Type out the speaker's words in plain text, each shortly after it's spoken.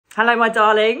Hello, my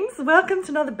darlings. Welcome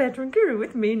to another Bedroom Guru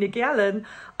with me, Nikki Allen.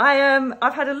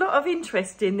 I've had a lot of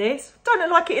interest in this. Don't look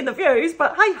like it in the views,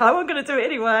 but hey ho, I'm going to do it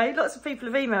anyway. Lots of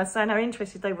people have emailed saying how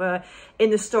interested they were in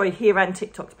the story here and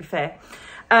TikTok, to be fair.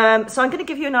 So I'm going to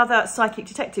give you another psychic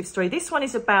detective story. This one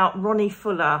is about Ronnie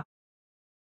Fuller.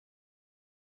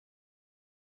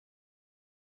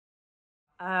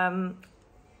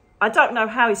 I don't know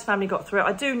how his family got through it.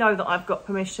 I do know that I've got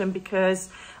permission because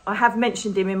I have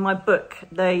mentioned him in my book,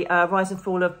 The Rise and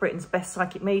Fall of Britain's Best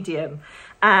Psychic Medium.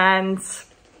 And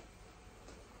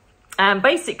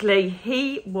basically,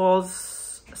 he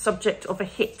was subject of a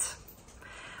hit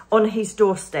on his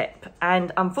doorstep.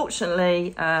 And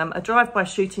unfortunately, a drive-by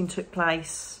shooting took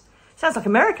place. Sounds like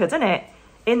America, doesn't it?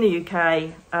 In the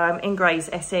UK, in Grays,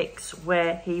 Essex,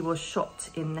 where he was shot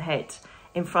in the head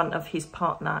in front of his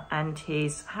partner and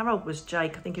his, how old was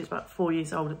Jake? I think he was about 4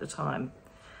 years old at the time,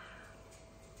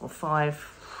 or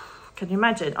 5. Can you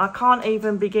imagine? I can't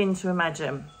even begin to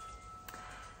imagine.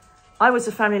 I was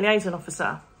a family liaison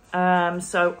officer.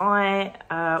 So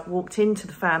I walked into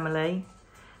the family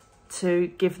to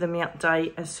give them the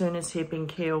update as soon as he had been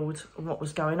killed and what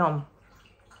was going on.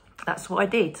 That's what I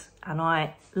did. And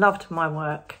I loved my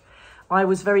work. I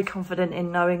was very confident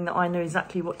in knowing that I knew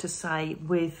exactly what to say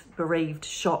with bereaved,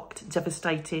 shocked,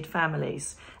 devastated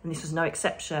families. And this was no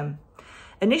exception.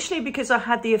 Initially, because I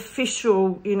had the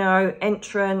official, you know,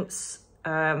 entrance,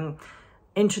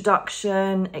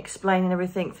 introduction, explaining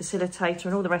everything, facilitator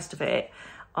and all the rest of it,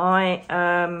 I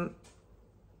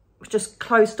was just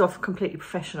closed off, completely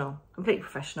professional.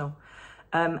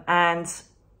 And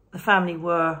the family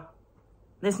were,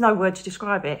 there's no word to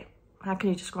describe it. How can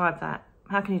you describe that?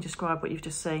 How can you describe what you've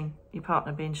just seen, your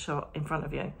partner being shot in front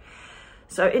of you?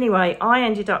 So anyway, I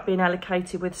ended up being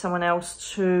allocated with someone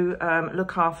else to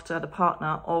look after the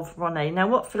partner of Ronnie. Now,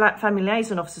 what family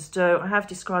liaison officers do, I have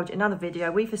described in another video,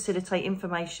 we facilitate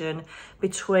information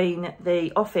between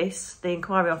the office, the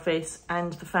inquiry office,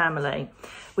 and the family.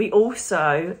 We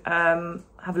also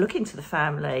have a look into the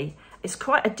family. It's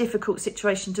quite a difficult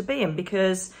situation to be in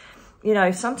because, you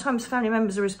know, sometimes family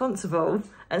members are responsible.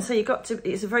 And so you've got to,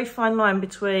 it's a very fine line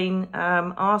between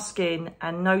asking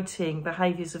and noting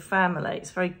behaviours of family.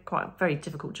 It's quite a very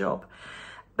difficult job.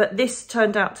 But this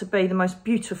turned out to be the most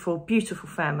beautiful, beautiful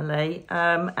family.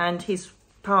 And his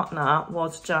partner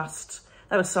was just,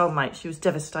 they were soulmates. She was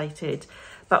devastated,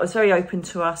 but was very open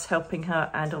to us helping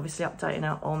her and obviously updating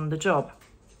her on the job.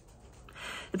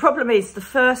 The problem is the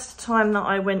first time that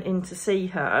I went in to see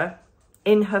her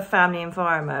in her family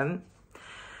environment,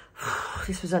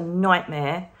 this was a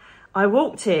nightmare. I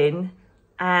walked in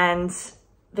and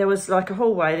there was like a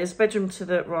hallway, there's a bedroom to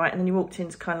the right, and then you walked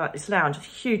into kind of like this lounge, a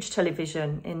huge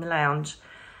television in the lounge.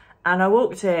 And I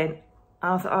walked in,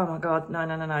 I thought, oh my God,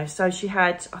 no. So she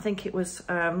had, I think it was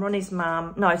Ronnie's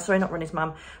mum, no, sorry, not Ronnie's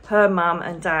mum, her mum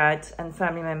and dad and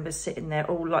family members sitting there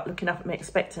all like looking up at me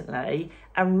expectantly.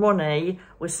 And Ronnie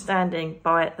was standing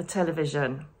by the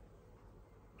television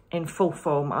in full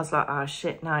form. I was like, oh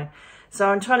shit, no. So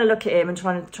I'm trying to look at him and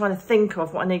trying to think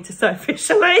of what I need to say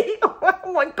officially.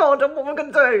 Oh my God, what am I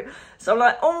going to do? So I'm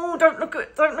like, oh, don't look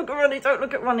at Ronnie, don't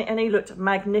look at Ronnie. And he looked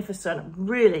magnificent,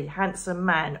 really handsome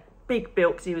man, big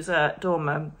built, because he was a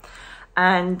doorman,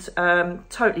 and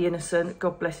totally innocent,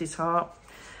 God bless his heart.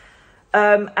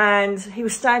 And he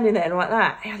was standing there like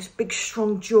that. He had this big,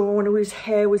 strong jaw, and all his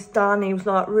hair was done. He was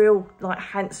like real, like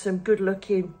handsome, good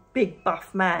looking, big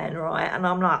buff man, right? And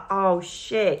I'm like, oh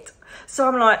shit. So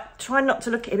I'm like trying not to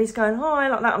look at him. He's going, hi,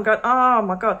 like that. I'm going, oh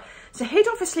my God. So he'd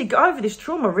obviously got over this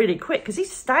trauma really quick because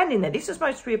he's standing there. This was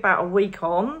supposed to be about a week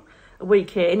on, a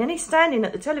week in, and he's standing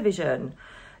at the television.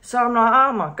 So I'm like,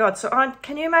 oh my God. So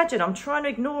can you imagine? I'm trying to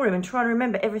ignore him and trying to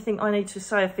remember everything I need to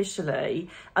say officially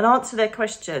and answer their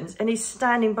questions. And he's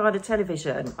standing by the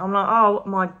television. I'm like, oh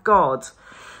my God.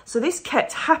 So this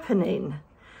kept happening.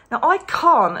 Now, I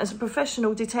can't, as a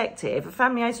professional detective, a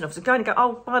family liaison officer, go and go,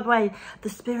 oh, by the way, the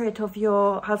spirit of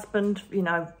your husband, you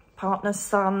know, partner,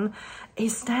 son,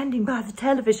 is standing by the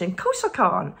television. Of course I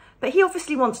can't. But he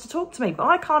obviously wants to talk to me, but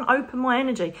I can't open my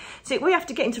energy. See, we have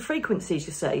to get into frequencies,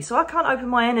 you see. So I can't open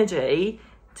my energy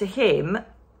to him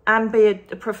and be a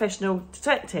professional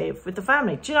detective with the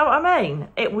family. Do you know what I mean?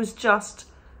 It was just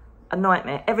a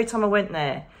nightmare. Every time I went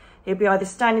there, he'd be either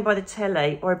standing by the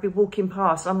telly or he'd be walking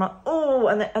past. I'm like, oh,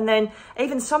 and then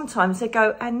even sometimes they'd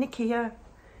go, and Nikki, and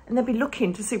they'd be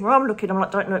looking to see where I'm looking. I'm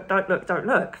like, don't look, don't look, don't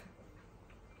look.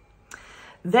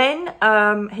 Then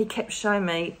he kept showing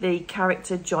me the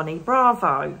character Johnny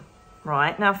Bravo,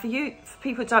 right? Now, for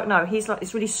people who don't know, he's like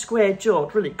this really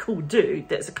square-jawed, really cool dude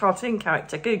that's a cartoon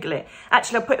character. Google it.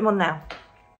 Actually, I'll put him on now.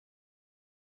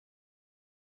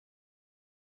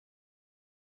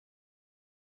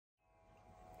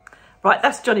 Right,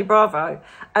 that's Johnny Bravo.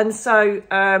 And so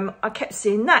I kept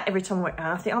seeing that every time I went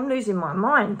out. I think, I'm losing my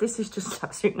mind. This is just an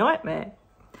absolute nightmare.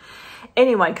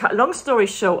 Anyway, cut long story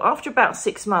short, after about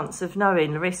 6 months of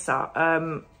knowing Larissa,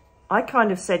 I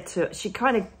kind of said to her, she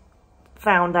kind of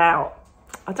found out,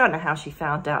 I don't know how she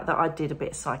found out that I did a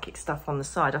bit of psychic stuff on the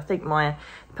side. I think the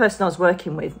person I was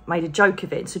working with made a joke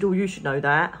of it and said, oh, you should know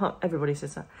that. Everybody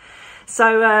says that.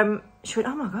 So she went,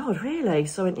 oh my God, really?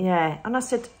 So I went, yeah. And I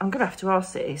said, I'm going to have to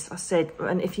ask this. I said,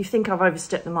 and if you think I've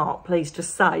overstepped the mark, please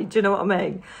just say, do you know what I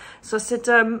mean? So I said,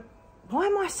 why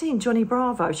am I seeing Johnny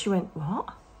Bravo? She went, what?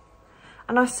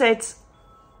 And I said,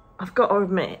 I've got to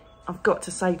admit, I've got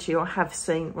to say to you, I have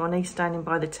seen Ronnie standing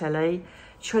by the telly.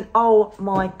 She went, oh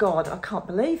my God, I can't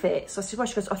believe it. So I said, why?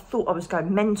 She goes, I thought I was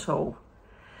going mental.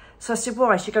 So I said,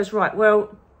 why? She goes, right,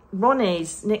 well,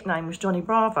 Ronnie's nickname was Johnny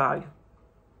Bravo.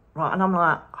 Right, and I'm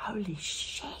like, holy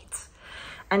shit.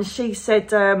 And she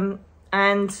said,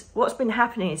 and what's been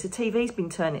happening is the TV's been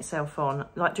turning itself on,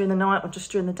 like during the night or just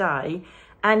during the day,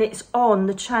 and it's on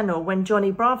the channel when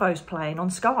Johnny Bravo's playing on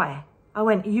Sky. I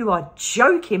went, you are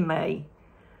joking me.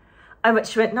 And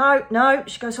she went, no.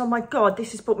 She goes, oh my God,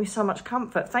 this has brought me so much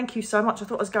comfort. Thank you so much. I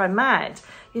thought I was going mad.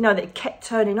 You know, that it kept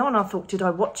turning on. I thought, did I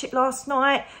watch it last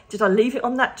night? Did I leave it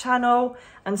on that channel?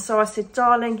 And so I said,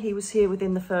 darling, he was here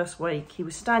within the first week. He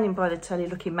was standing by the telly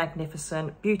looking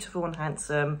magnificent, beautiful and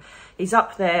handsome. He's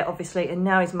up there, obviously, and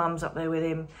now his mum's up there with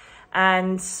him.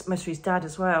 And most of his dad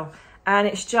as well. And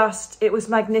it's just, it was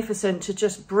magnificent to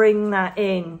just bring that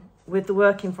in with the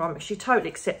work environment. She totally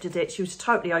accepted it. She was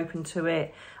totally open to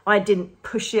it. I didn't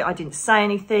push it. I didn't say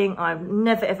anything. I've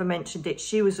never, ever mentioned it.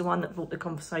 She was the one that brought the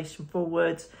conversation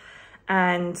forward.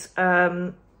 And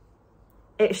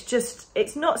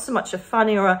it's not so much a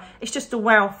funny it's just a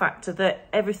wow factor that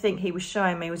everything he was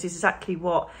showing me was exactly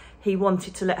what he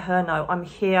wanted to let her know. I'm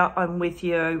here. I'm with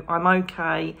you. I'm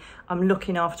okay. I'm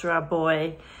looking after our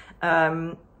boy.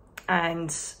 And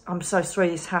I'm so sorry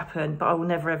this happened, but I will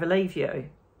never, ever leave you.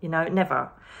 You know,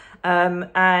 never.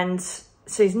 And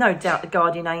so he's no doubt the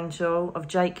guardian angel of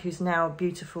Jake, who's now a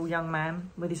beautiful young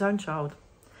man with his own child.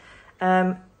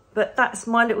 But that's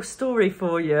my little story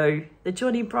for you. The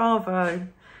Johnny Bravo.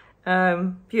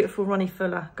 Beautiful Ronnie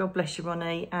Fuller. God bless you,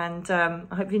 Ronnie. And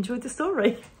I hope you enjoyed the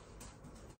story.